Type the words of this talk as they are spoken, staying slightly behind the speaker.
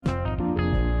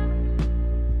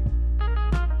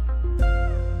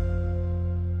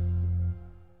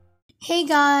Hey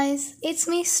guys, it's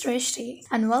me Srishti,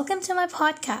 and welcome to my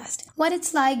podcast, What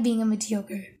It's Like Being a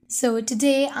Mediocre. So,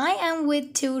 today I am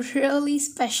with two really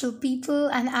special people,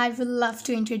 and I would love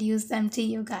to introduce them to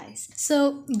you guys.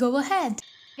 So, go ahead.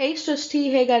 Hey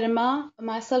Srishti, hey Garima.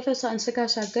 Myself is Ansika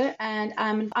Shagar and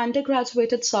I'm an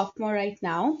undergraduated sophomore right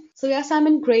now. So yes, I'm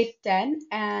in grade 10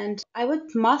 and I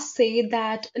would must say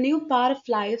that a new part of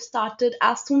life started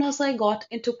as soon as I got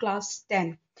into class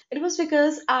 10. It was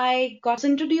because I got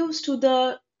introduced to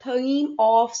the theme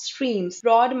of streams.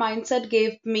 Broad mindset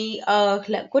gave me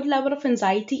a good level of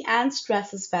anxiety and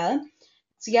stress as well.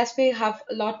 So yes, we have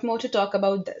a lot more to talk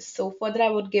about this. So further I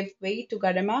would give way to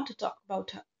Garima to talk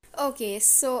about her. Okay,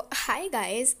 so hi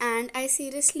guys, and I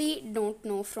seriously don't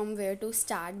know from where to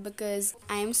start because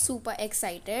I am super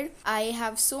excited. I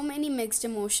have so many mixed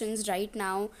emotions right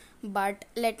now, but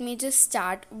let me just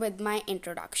start with my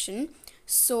introduction.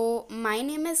 So, my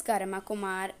name is Garima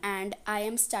Kumar, and I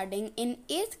am studying in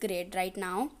 8th grade right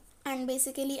now. And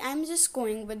basically, I'm just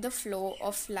going with the flow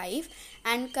of life.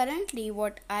 And currently,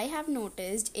 what I have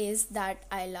noticed is that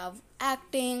I love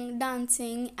acting,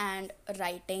 dancing, and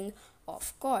writing,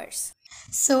 of course.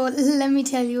 So let me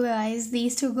tell you guys,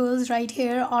 these two girls right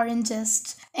here aren't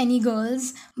just any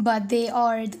girls, but they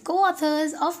are the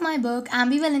co-authors of my book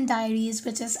Ambivalent Diaries,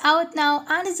 which is out now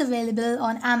and is available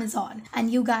on Amazon. And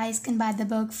you guys can buy the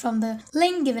book from the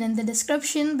link given in the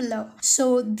description below.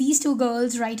 So these two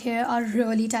girls right here are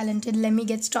really talented. Let me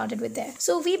get started with that.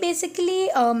 So we basically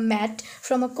met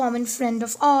from a common friend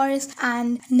of ours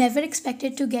and never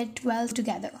expected to get well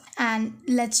together. And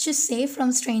let's just say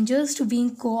from strangers to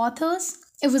being co-authors,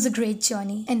 it was a great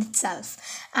journey in itself.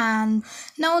 And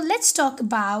now let's talk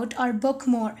about our book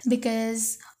more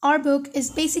because our book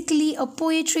is basically a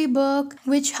poetry book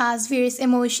which has various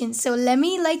emotions. So let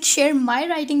me share my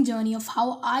writing journey of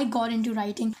how I got into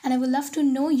writing, and I would love to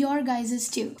know your guys's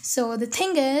too. So the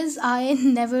thing is, I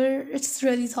never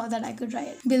really thought that I could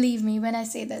write. Believe me when I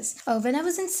say this. When I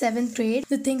was in 7th grade,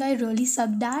 the thing I really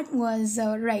sucked at was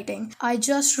writing. I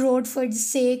just wrote for the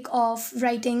sake of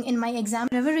writing in my exam.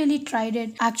 Never really tried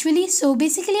it actually. So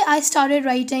basically, I started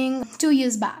writing 2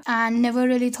 years back and never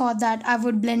really thought that I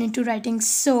would blend into writing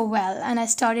so well. And I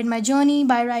started my journey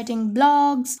by writing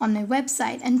blogs on my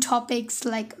website, and topics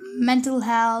like mental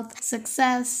health,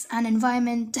 success, and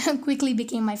environment quickly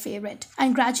became my favorite.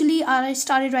 And gradually, I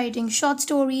started writing short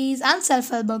stories and self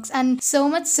help books, and so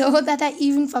much so that I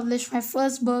even published my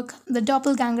first book, The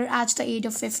Doppelganger, at the age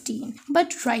of 15.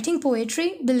 But writing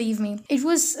poetry, believe me, it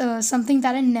was something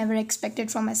that I never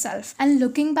expected from myself. And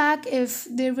looking back, if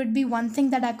there would be one thing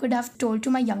that I could have told to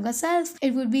my younger self,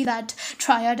 it would be that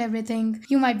try out everything.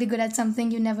 You might be good at something,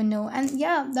 you never know. And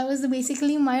yeah, that was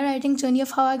basically my writing journey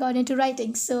of how I got into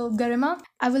writing. So, Garima,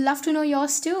 I would love to know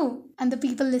yours too. And the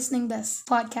people listening this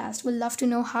podcast will love to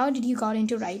know how did you got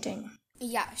into writing.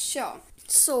 Yeah, sure.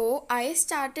 So I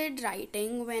started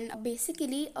writing when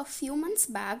basically a few months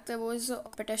back there was a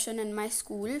competition in my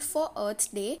school for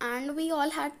Earth Day, and we all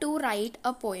had to write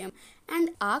a poem. And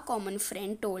our common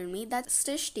friend told me that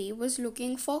Srishti was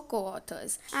looking for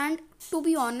co-authors. And to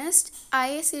be honest,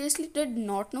 I seriously did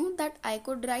not know that I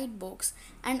could write books,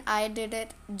 and I did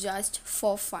it just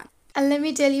for fun. And let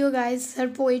me tell you guys, her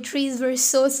poetries were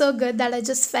so good that I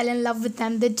just fell in love with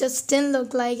them. They just didn't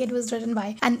look like it was written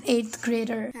by an 8th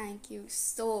grader. Thank you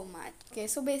so much. Okay,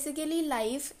 so basically,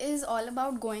 life is all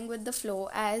about going with the flow,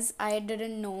 as I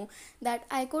didn't know that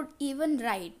I could even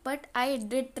write, but I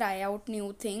did try out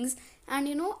new things. And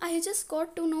I just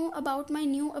got to know about my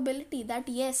new ability that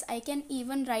yes, I can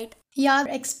even write. Yeah,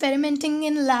 experimenting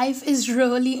in life is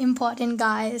really important,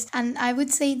 guys. And I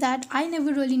would say that I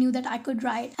never really knew that I could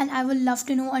write. And I would love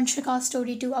to know Anshika's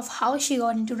story too of how she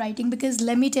got into writing, because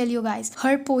let me tell you guys,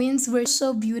 her poems were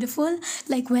so beautiful.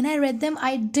 Like when I read them,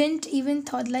 I didn't even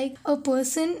thought like a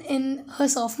person in her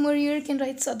sophomore year can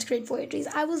write such great poetries.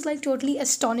 I was like totally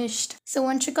astonished. So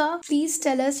Anshika, please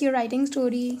tell us your writing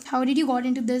story. How did you got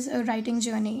into this writing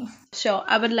journey? Sure,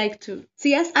 I would like to. So,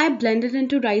 yes, I blended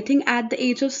into writing at the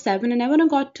age of 7 and I never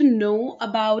got to know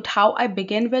about how I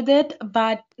began with it.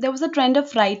 But there was a trend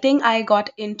of writing I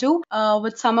got into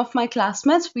with some of my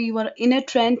classmates. We were in a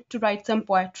trend to write some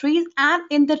poetry, and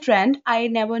in the trend, I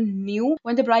never knew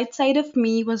when the bright side of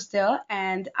me was there,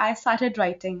 and I started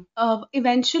writing.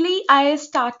 Eventually, I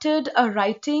started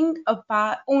writing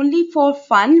about only for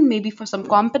fun, maybe for some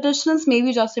competitions,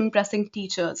 maybe just impressing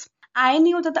teachers. I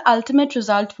knew that the ultimate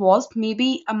result was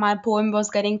maybe my poem was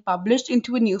getting published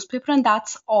into a newspaper, and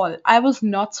that's all. I was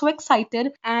not so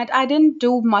excited and I didn't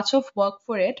do much of work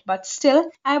for it, but still,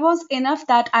 I was enough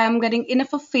that I am getting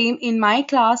enough of fame in my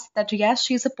class that yes,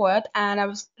 she's a poet, and I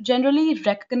was generally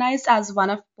recognized as one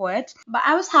of poets. But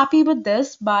I was happy with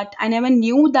this, but I never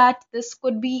knew that this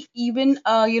could be even,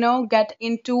 get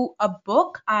into a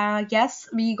book. Yes,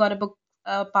 we got a book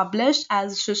published,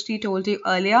 as Shrishti told you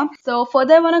earlier. So,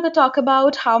 further, I want to talk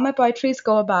about how my poetries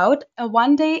go about.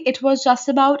 One day, it was just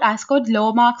about I scored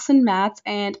low marks in maths,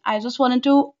 and I just wanted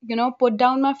to, put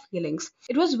down my feelings.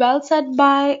 It was well said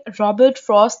by Robert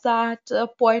Frost that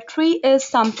poetry is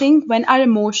something when our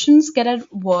emotions get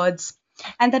at words,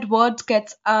 and that word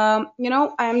gets I'm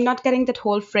not getting that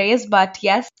whole phrase, but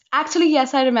yes, actually,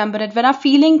 yes, I remember it. When our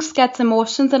feelings gets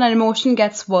emotions and our emotion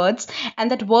gets words,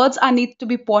 and that words are need to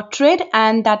be portrayed,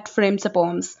 and that frames the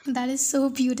poems. That is so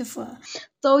beautiful.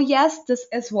 So yes, this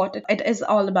is what it is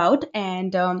all about.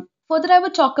 And further, I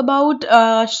would talk about,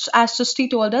 as Srishti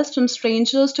told us, from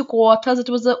strangers to co-authors. It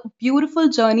was a beautiful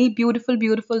journey, beautiful,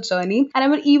 beautiful journey.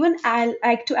 And I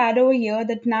like to add over here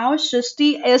that now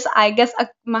Srishti is, I guess,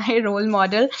 my role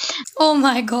model. Oh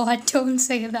my god, don't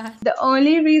say that. The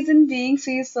only reason being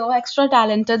she is so extra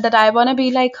talented that I want to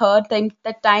be like her.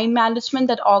 The time management,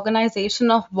 that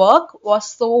organization of work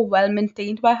was so well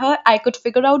maintained by her. I could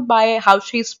figure out by how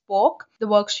she spoke, the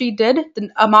work she did, the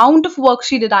amount of work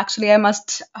she did. Actually, I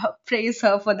must praise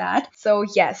her for that. So,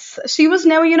 yes, she was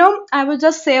never, I would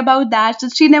just say about that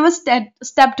she never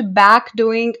stepped back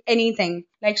doing anything.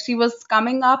 Like she was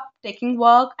coming up, taking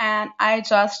work, and I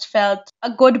just felt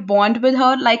a good bond with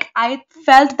her. Like I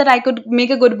felt that I could make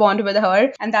a good bond with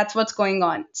her, and that's what's going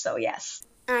on. So, yes.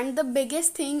 And the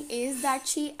biggest thing is that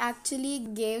she actually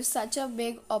gave such a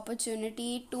big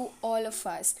opportunity to all of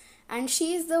us. And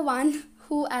she is the one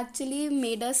who actually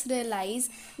made us realize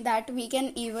that we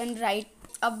can even write.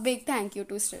 A big thank you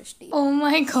to Srishti. Oh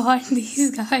my god, these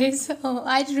guys. Oh,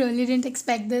 I really didn't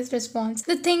expect this response.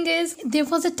 The thing is, there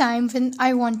was a time when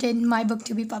I wanted my book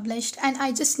to be published, and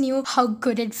I just knew how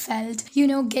good it felt,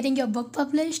 getting your book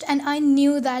published. And I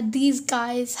knew that these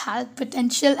guys had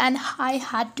potential, and I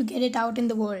had to get it out in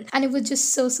the world. And it was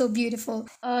just so, so beautiful.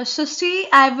 Shushti,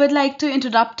 I would like to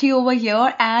interrupt you over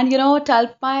here and,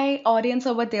 tell my audience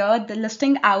over there, the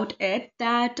listening out it,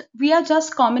 that we are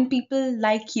just common people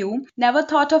like you. Never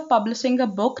thought of publishing a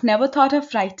book, never thought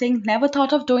of writing, never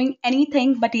thought of doing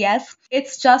anything, but yes,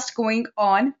 it's just going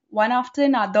on one after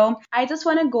another. I just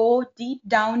want to go deep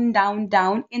down, down,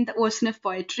 down in the ocean of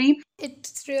poetry.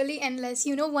 It's really endless.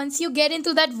 Once you get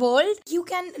into that world, you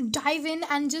can dive in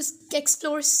and just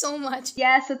explore so much.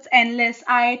 Yes, it's endless.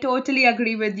 I totally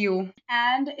agree with you.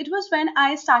 And it was when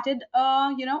I started,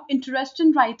 interest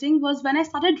in writing was when I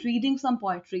started reading some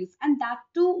poetries. And that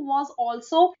too was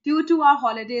also due to our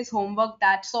holidays homework,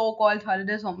 that so-called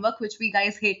holidays homework, which we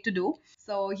guys hate to do.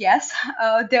 So yes,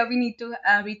 there we need to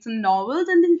read some novels.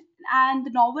 And the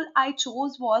novel I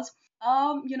chose was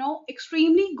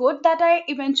extremely good, that I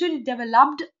eventually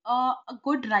developed a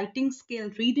good writing skill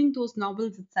reading those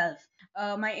novels itself.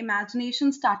 My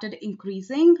imagination started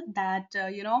increasing. That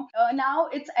now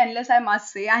it's endless, I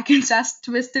must say. I can just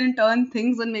twist and turn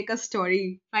things and make a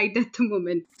story right at the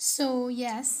moment. So,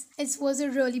 yes, it was a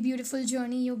really beautiful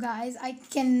journey, you guys. I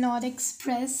cannot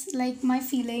express like my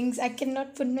feelings. I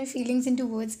cannot put my feelings into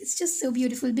words. It's just so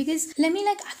beautiful because let me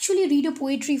like actually read a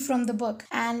poetry from the book,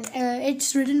 and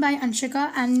it's written by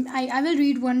Anshika, and I will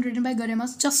read one written by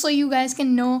Garima just so you guys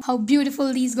can know how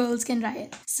beautiful these girls can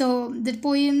write. So, the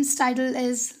poem's title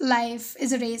is Life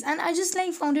is a Race, and I just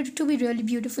like found it to be really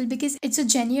beautiful because it's a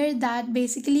genre that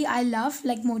basically I love,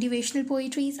 like motivational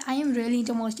poetries. I am really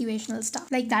into motivational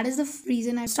stuff. Like that is the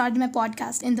reason I started my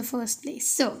podcast in the first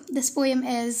place. So this poem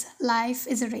is Life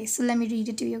is a Race. So let me read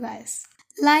it to you guys.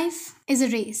 Life is a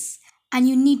race, and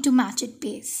you need to match it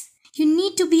pace. You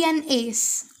need to be an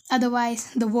ace.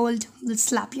 Otherwise, the world will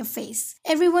slap your face.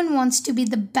 Everyone wants to be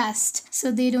the best,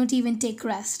 so they don't even take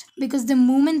rest. Because the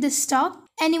moment they stop,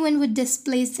 anyone would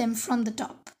displace them from the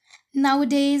top.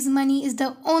 Nowadays, money is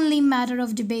the only matter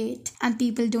of debate, and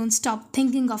people don't stop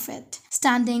thinking of it,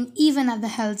 standing even at the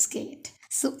hell's gate.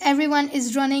 So everyone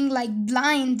is running like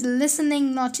blind,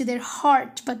 listening not to their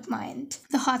heart but mind.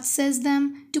 The heart says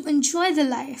them to enjoy the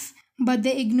life, but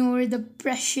they ignore the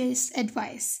precious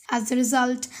advice. As a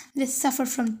result, they suffer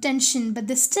from tension, but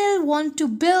they still want to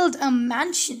build a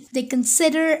mansion. They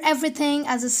consider everything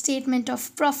as a statement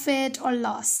of profit or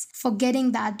loss,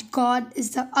 forgetting that God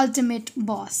is the ultimate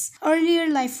boss. Earlier,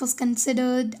 life was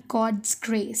considered God's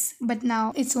grace, but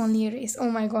now it's only a race. Oh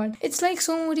my God. It's like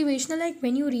so motivational. Like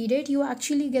when you read it, you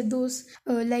actually get those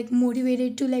like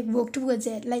motivated to like work towards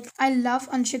it. Like I love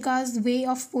Anshika's way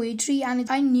of poetry, and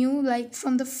I knew like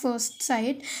from the first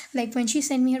sight, like when she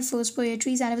sent me her first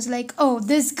poetries, and I was like, oh,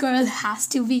 this girl has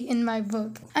to be in my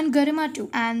book. And Garima too.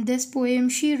 And this poem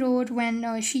she wrote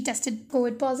when she tested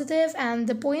COVID positive, and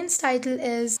the poem's title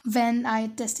is When I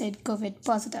Tested COVID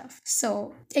Positive.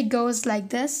 So it goes like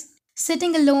this.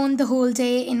 Sitting alone the whole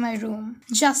day in my room,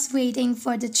 just waiting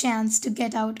for the chance to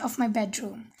get out of my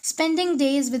bedroom. Spending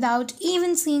days without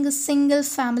even seeing a single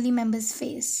family member's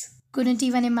face. Couldn't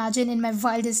even imagine in my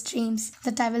wildest dreams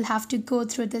that I will have to go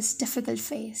through this difficult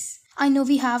phase. I know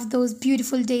we have those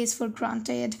beautiful days for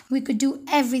granted. We could do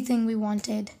everything we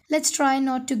wanted. Let's try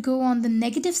not to go on the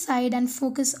negative side and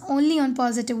focus only on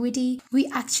positivity. We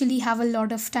actually have a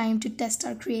lot of time to test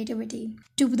our creativity.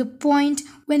 To the point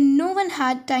when no one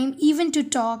had time even to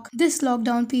talk, this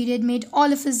lockdown period made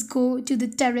all of us go to the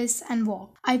terrace and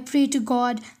walk. I pray to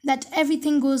God that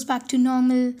everything goes back to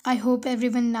normal. I hope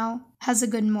everyone now has a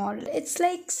good moral. It's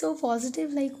like so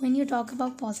positive, like when you talk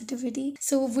about positivity.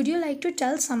 So, would you like to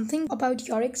tell something about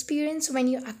your experience when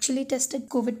you actually tested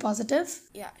COVID positive?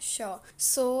 Yeah, sure.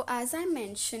 So, as I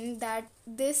mentioned, that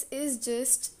these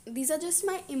are just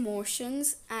my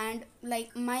emotions, and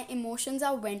like my emotions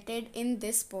are vented in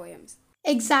this poems.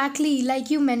 Exactly,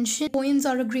 like you mentioned, poems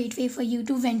are a great way for you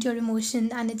to vent your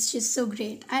emotion, and it's just so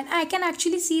great. And I can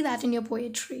actually see that in your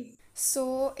poetry.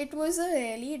 So it was a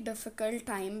really difficult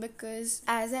time because,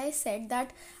 as I said,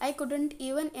 that I couldn't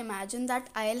even imagine that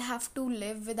I'll have to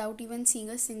live without even seeing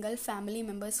a single family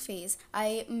member's face.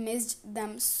 I missed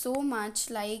them so much,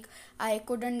 like I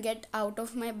couldn't get out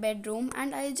of my bedroom,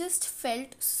 and I just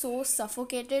felt so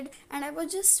suffocated. And I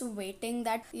was just waiting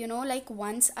that, like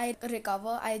once I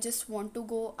recover, I just want to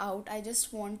go out, I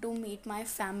just want to meet my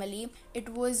family. It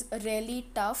was really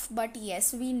tough, but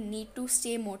yes, we need to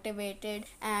stay motivated,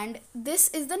 and this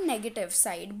is the negative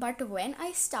side. But when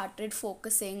I started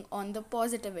focusing on the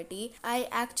positivity, I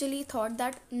actually thought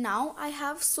that now I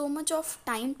have so much of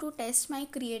time to test my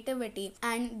creativity,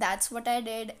 and that's what I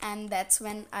did, and that's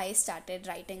when I started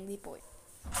writing the poem.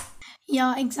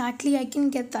 Yeah, exactly. I can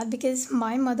get that because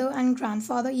my mother and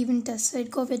grandfather even tested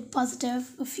COVID positive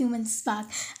a few months back,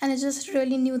 and I just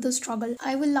really knew the struggle.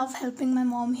 I will love helping my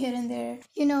mom here and there,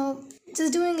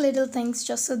 just doing little things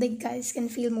just so the guys can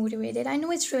feel motivated. I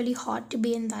know it's really hard to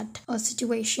be in that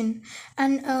situation.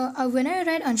 And when I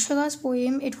read Anshika's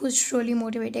poem, it was really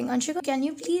motivating. Anshika, can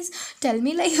you please tell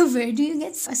me, like, where do you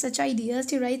get such ideas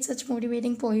to write such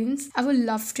motivating poems? I would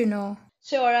love to know.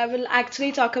 Sure, I will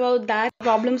actually talk about that.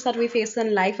 Problems that we face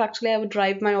in life. Actually, I would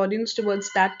drive my audience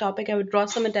towards that topic. I would draw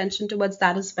some attention towards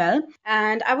that as well.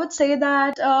 And I would say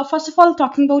that, first of all,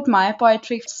 talking about my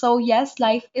poetry. So, yes,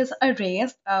 life is a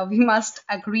race. We must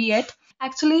agree it.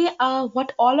 Actually,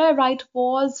 what all I write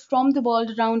was from the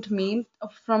world around me,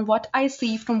 from what I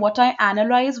see, from what I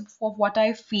analyze, of what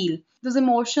I feel. Those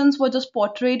emotions were just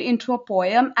portrayed into a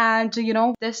poem, and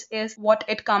this is what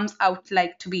it comes out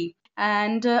like to be.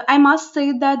 And I must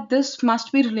say that this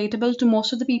must be relatable to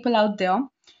most of the people out there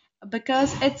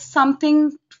because it's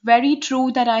something very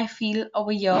true that I feel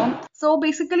over here. So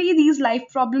basically, these life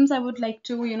problems I would like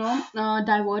to,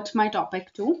 divert my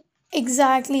topic to.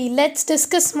 Exactly. Let's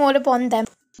discuss more upon them.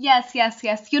 Yes, yes,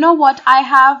 yes. You know what? I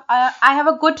have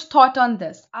a good thought on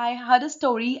this. I heard a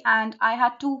story and I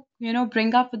had to,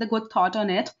 bring up with a good thought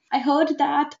on it. I heard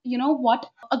that, what?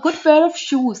 A good pair of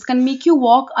shoes can make you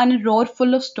walk on a road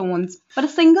full of stones, but a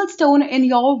single stone in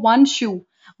your one shoe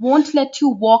won't let you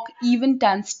walk even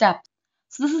 10 steps.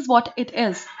 So this is what it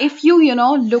is. If you,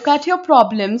 look at your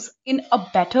problems in a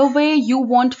better way, you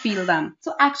won't feel them.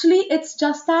 So actually, it's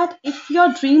just that if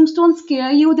your dreams don't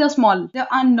scare you, they're small. They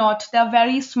are not. They're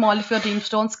very small if your dreams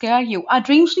don't scare you. Our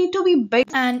dreams need to be big.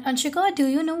 And Anshika, do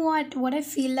you know what I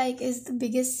feel like is the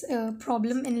biggest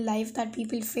problem in life that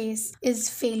people face is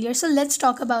failure. So let's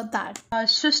talk about that.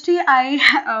 Shrishti, I,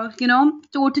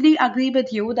 totally agree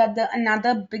with you that the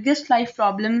another biggest life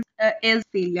problem is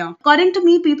failure. According to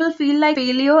me, people feel like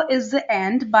failure is the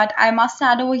end, but I must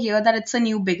add over here that it's a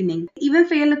new beginning. Even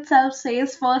fail itself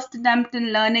says first attempt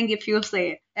in learning, if you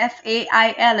say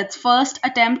FAIL, it's first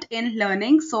attempt in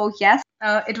learning. So, yes,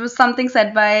 it was something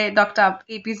said by Dr.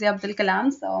 APJ Abdul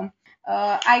Kalam. So,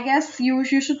 I guess you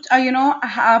should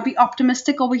be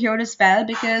optimistic over here as well,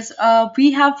 because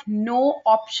we have no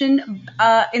option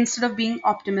instead of being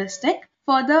optimistic.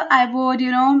 Further, I would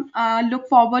look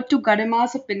forward to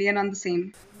Garima's opinion on the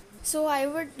same. So I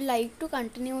would like to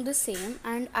continue the same,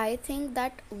 and I think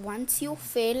that once you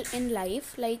fail in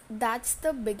life, like that's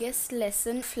the biggest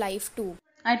lesson of life too.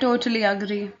 I totally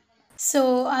agree.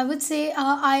 So I would say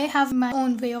I have my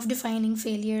own way of defining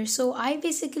failure. So I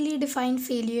basically define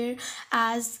failure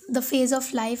as the phase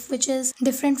of life which is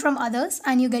different from others,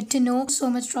 and you get to know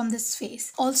so much from this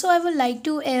phase. Also, I would like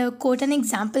to quote an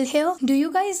example here. Do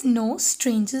you guys know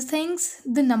Stranger Things,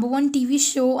 the number one TV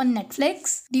show on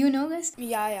Netflix? Do you know, guys?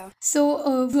 Yeah, yeah. So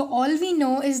all we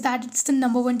know is that it's the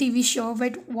number one TV show,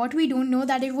 but what we don't know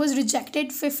that it was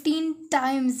rejected 15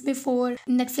 times before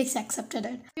Netflix accepted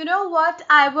it. You know what?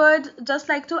 I would just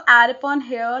like to add upon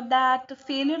here that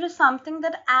failure is something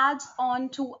that adds on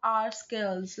to our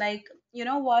skills. Like, you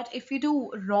know what? If we do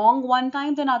wrong one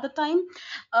time, then other time,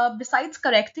 besides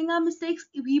correcting our mistakes,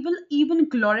 we will even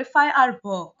glorify our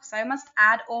work. So I must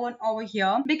add on over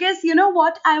here, because you know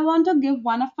what? I want to give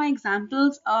one of my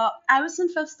examples. I was in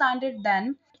fifth standard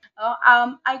then.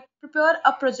 I prepared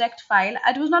a project file.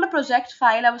 It was not a project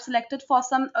file. I was selected for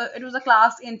some. It was a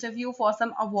class interview for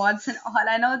some awards and all.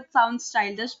 I know it sounds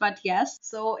childish, but yes.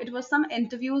 So it was some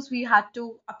interviews we had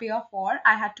to appear for.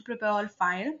 I had to prepare a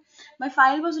file. My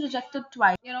file was rejected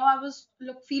twice. I was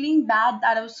feeling bad,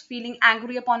 that I was feeling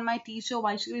angry upon my teacher,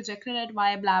 why she rejected it,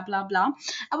 why blah blah blah.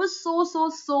 I was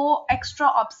so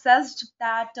extra obsessed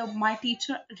that my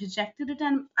teacher rejected it,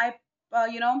 and I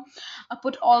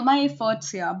put all my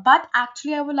efforts here. But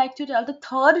actually, I would like to tell the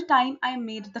third time I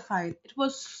made the file, it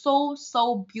was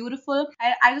so beautiful.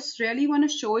 I just really want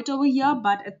to show it over here,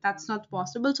 but that's not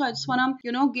possible. So I just want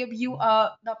to, give you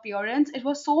the appearance. It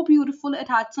was so beautiful. It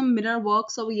had some mirror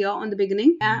works over here on the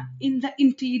beginning. In the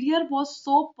interior was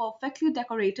so perfectly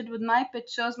decorated with my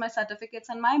pictures, my certificates,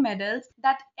 and my medals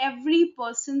that every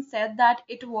person said that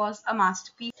it was a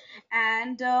masterpiece.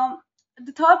 And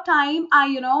the third time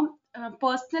I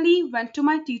personally went to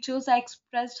my teachers. I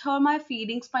expressed her my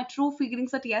feelings, my true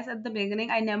feelings, that yes, at the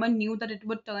beginning I never knew that it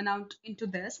would turn out into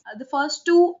this. The first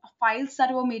two files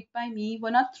that were made by me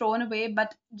were not thrown away,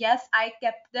 but yes, I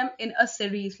kept them in a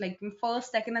series, like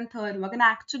first, second, and third work, and I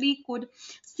actually could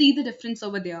see the difference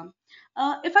over there.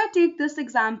 If I take this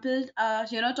example,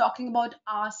 talking about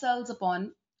ourselves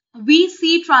upon, we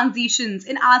see transitions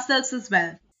in ourselves as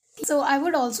well. So I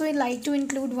would also like to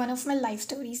include one of my life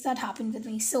stories that happened with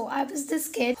me. So I was this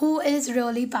kid who is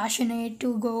really passionate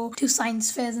to go to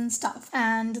science fairs and stuff.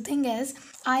 And the thing is,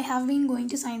 I have been going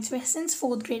to science fairs since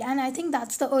fourth grade, and I think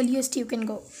that's the earliest you can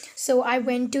go. So I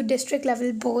went to district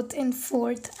level both in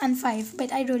fourth and five,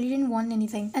 but I really didn't want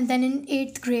anything. And then in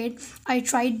eighth grade, I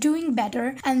tried doing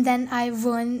better, and then I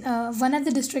won at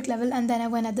the district level, and then I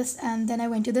went at this, and then I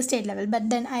went to the state level. But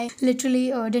then I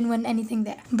literally didn't win anything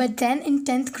there. But then in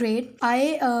 10th grade,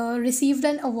 I received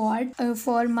an award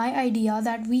for my idea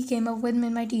that we came up with.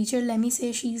 My teacher, let me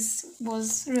say,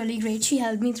 was really great. She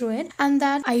helped me through it, and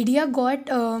that idea got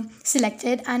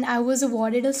selected, and I was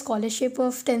awarded a scholarship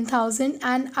of 10,000,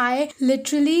 and I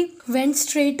literally went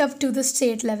straight up to the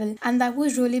state level, and that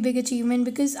was really big achievement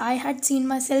because I had seen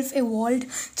myself evolved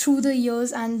through the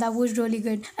years, and that was really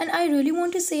good. And I really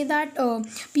want to say that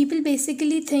people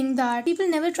basically think that people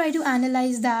never try to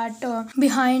analyze that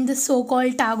behind the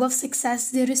so-called tag of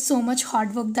success there is so much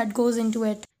hard work that goes into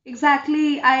it.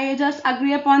 Exactly. I just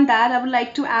agree upon that. I would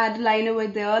like to add a line over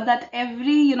there that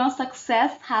every,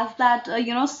 success has that,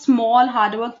 small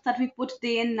hard work that we put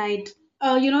day and night.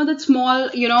 The small,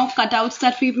 cutouts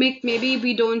that we make. Maybe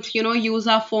we don't, use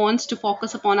our phones to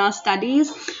focus upon our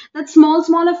studies. That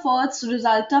small efforts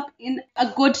result up in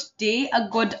a good day, a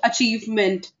good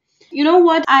achievement. You know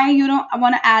what? I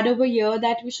want to add over here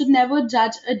that we should never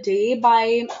judge a day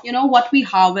by, what we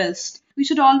harvest. We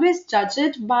should always judge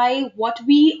it by what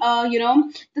we,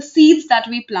 the seeds that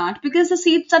we plant, because the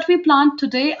seeds that we plant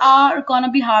today are going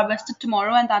to be harvested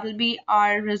tomorrow, and that will be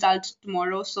our result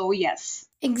tomorrow. So, yes.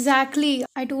 Exactly,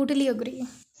 I totally agree.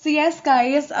 So, yes,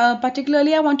 guys,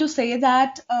 particularly I want to say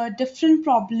that different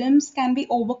problems can be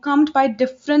overcome by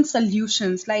different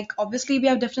solutions. Like, obviously, we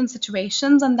have different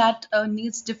situations, and that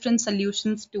needs different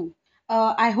solutions too.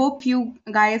 I hope you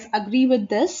guys agree with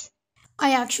this.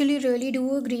 I actually really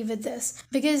do agree with this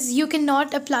because you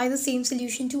cannot apply the same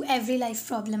solution to every life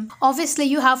problem. Obviously,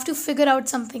 you have to figure out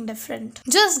something different.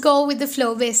 Just go with the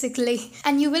flow basically,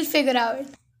 and you will figure out.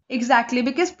 Exactly,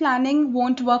 because planning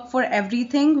won't work for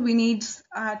everything. We need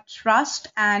trust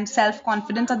and self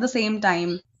confidence at the same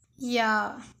time.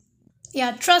 Yeah.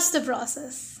 Yeah, trust the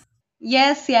process.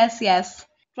 Yes, yes, yes.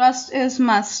 Trust is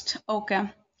must. Okay.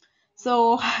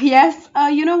 So, yes,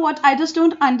 you know what? I just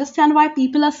don't understand why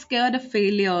people are scared of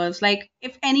failures. Like,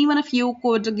 if any one of you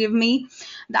could give me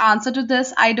the answer to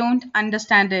this, I don't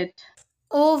understand it.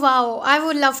 Oh wow, I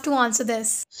would love to answer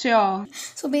this. Sure.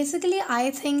 So basically,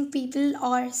 I think people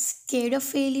are scared of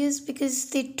failures because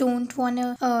they don't want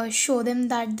to show them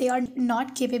that they are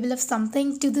not capable of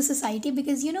something to the society,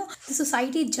 because the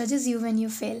society judges you when you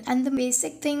fail. And the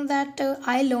basic thing that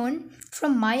I learned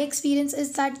from my experience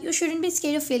is that you shouldn't be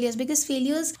scared of failures, because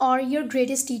failures are your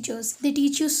greatest teachers. They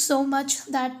teach you so much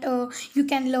that you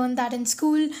can learn that in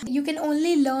school. You can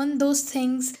only learn those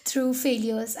things through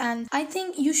failures, and I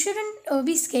think you shouldn't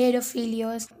be scared of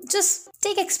failures. Just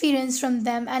take experience from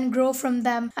them and grow from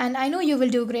them, and I know you will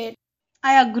do great.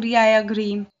 I agree. I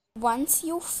agree. Once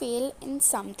you fail in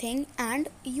something and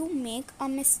you make a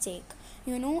mistake,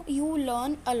 you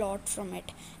learn a lot from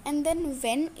it. And then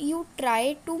when you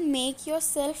try to make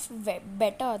yourself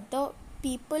better, the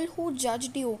people who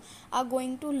judged you are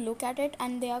going to look at it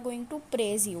and they are going to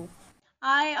praise you.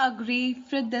 I agree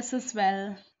with this as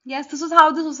well. Yes, this is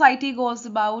how the society goes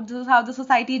about. This is how the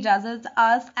society judges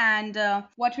us, and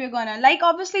what we're gonna like.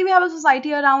 Obviously, we have a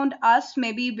society around us.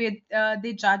 Maybe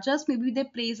they judge us, maybe they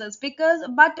praise us.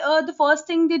 But the first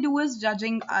thing they do is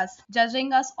judging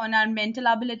us on our mental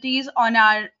abilities, on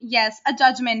our, yes, a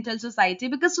judgmental society.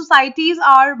 Because societies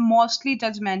are mostly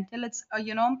judgmental.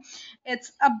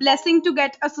 It's a blessing to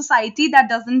get a society that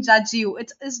doesn't judge you.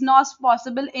 It is not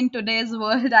possible in today's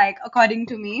world, like according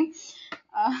to me.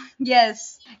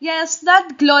 Yes,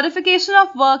 that glorification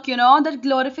of work,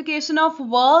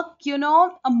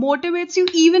 motivates you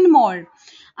even more.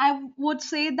 I would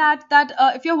say that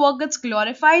if your work gets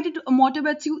glorified, it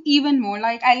motivates you even more.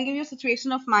 Like, I'll give you a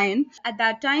situation of mine. At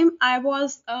that time, I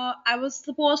was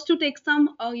supposed to take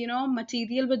some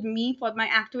material with me for my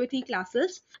activity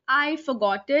classes. I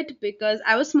forgot it because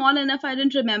I was small enough. I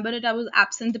didn't remember it. I was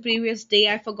absent the previous day.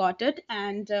 I forgot it,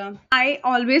 and I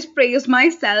always praise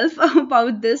myself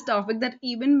about this topic. That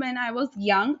even when I was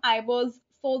young, I was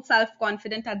so self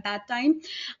confident at that time.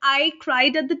 I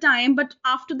cried at the time, but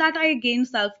after that, I gained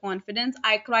self confidence.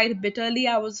 I cried bitterly.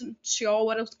 I wasn't sure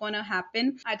what was gonna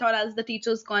happen. I thought as the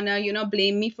teacher's gonna,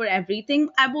 blame me for everything.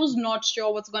 I was not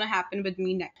sure what's gonna happen with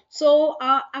me next. So,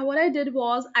 what I did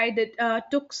was I did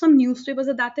took some newspapers.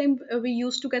 At that time, we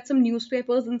used to get some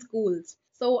newspapers in schools.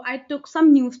 So I took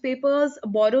some newspapers,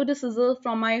 borrowed a scissors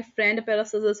from my friend, a pair of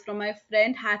scissors from my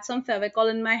friend, had some Fevicol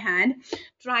in my hand,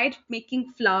 tried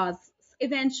making flowers.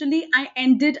 Eventually, I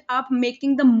ended up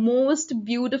making the most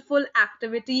beautiful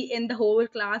activity in the whole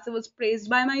class. It was praised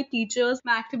by my teachers.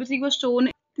 My activity was shown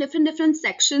different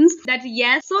sections. That,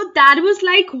 yes, so that was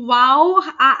like wow.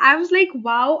 I was like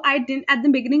wow. I didn't At the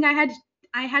beginning, I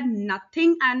had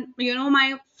nothing, and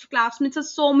my classmates had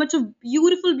so much of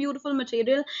beautiful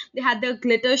material. They had their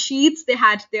glitter sheets, they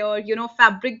had their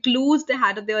fabric glues, they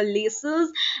had their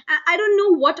laces. I don't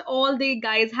know what all they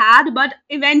guys had, but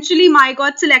eventually my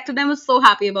got selected. I was so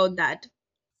happy about that.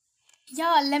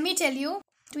 Yeah, let me tell you,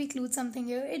 to include something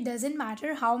here, it doesn't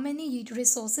matter how many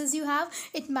resources you have.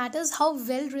 It matters how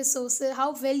well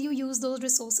you use those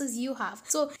resources you have.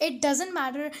 So it doesn't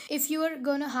matter if you are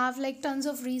gonna have like tons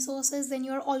of resources, then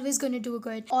you're always gonna do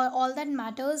good. Or all that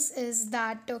matters is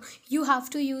that you have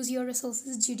to use your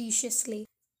resources judiciously.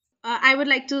 I would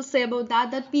like to say about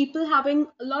that people having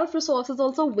a lot of resources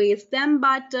also waste them.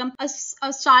 But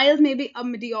a child maybe a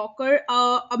mediocre,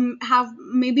 have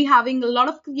maybe having a lot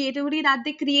of creativity, that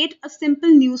they create a simple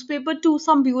newspaper to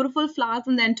some beautiful flowers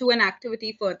and then to an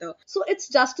activity further. So it's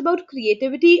just about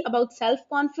creativity, about self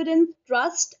confidence,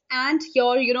 trust, and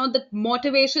your the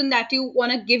motivation that you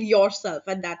want to give yourself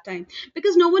at that time.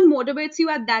 Because no one motivates you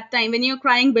at that time when you're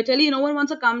crying bitterly. No one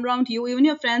wants to come around you. Even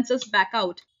your friends just back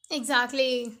out.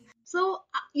 Exactly. So,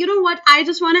 you know what? I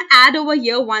just want to add over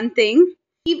here one thing.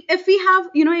 If we have,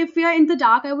 if we are in the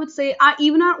dark, I would say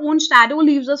even our own shadow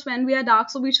leaves us when we are dark.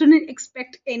 So we shouldn't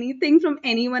expect anything from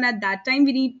anyone at that time.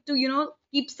 We need to,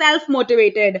 keep self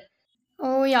motivated.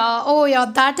 Oh yeah,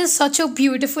 that is such a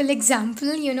beautiful example.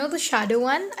 The shadow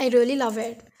one. I really love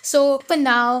it. So, for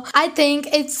now, I think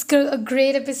it's a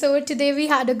great episode. Today, we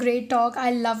had a great talk.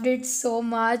 I loved it so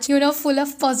much. Full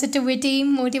of positivity,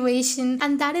 motivation.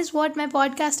 And that is what my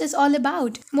podcast is all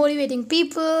about, motivating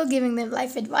people, giving them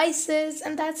life advices,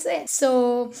 and that's it.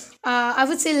 So, I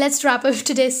would say let's wrap up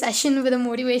today's session with a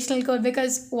motivational quote,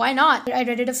 because why not? I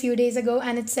read it a few days ago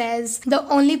and it says, "The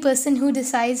only person who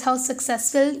decides how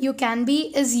successful you can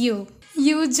be is you."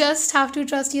 You just have to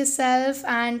trust yourself,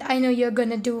 and I know you're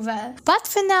gonna do well. But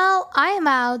for now, I am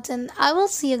out, and I will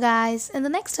see you guys in the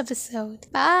next episode.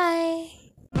 Bye.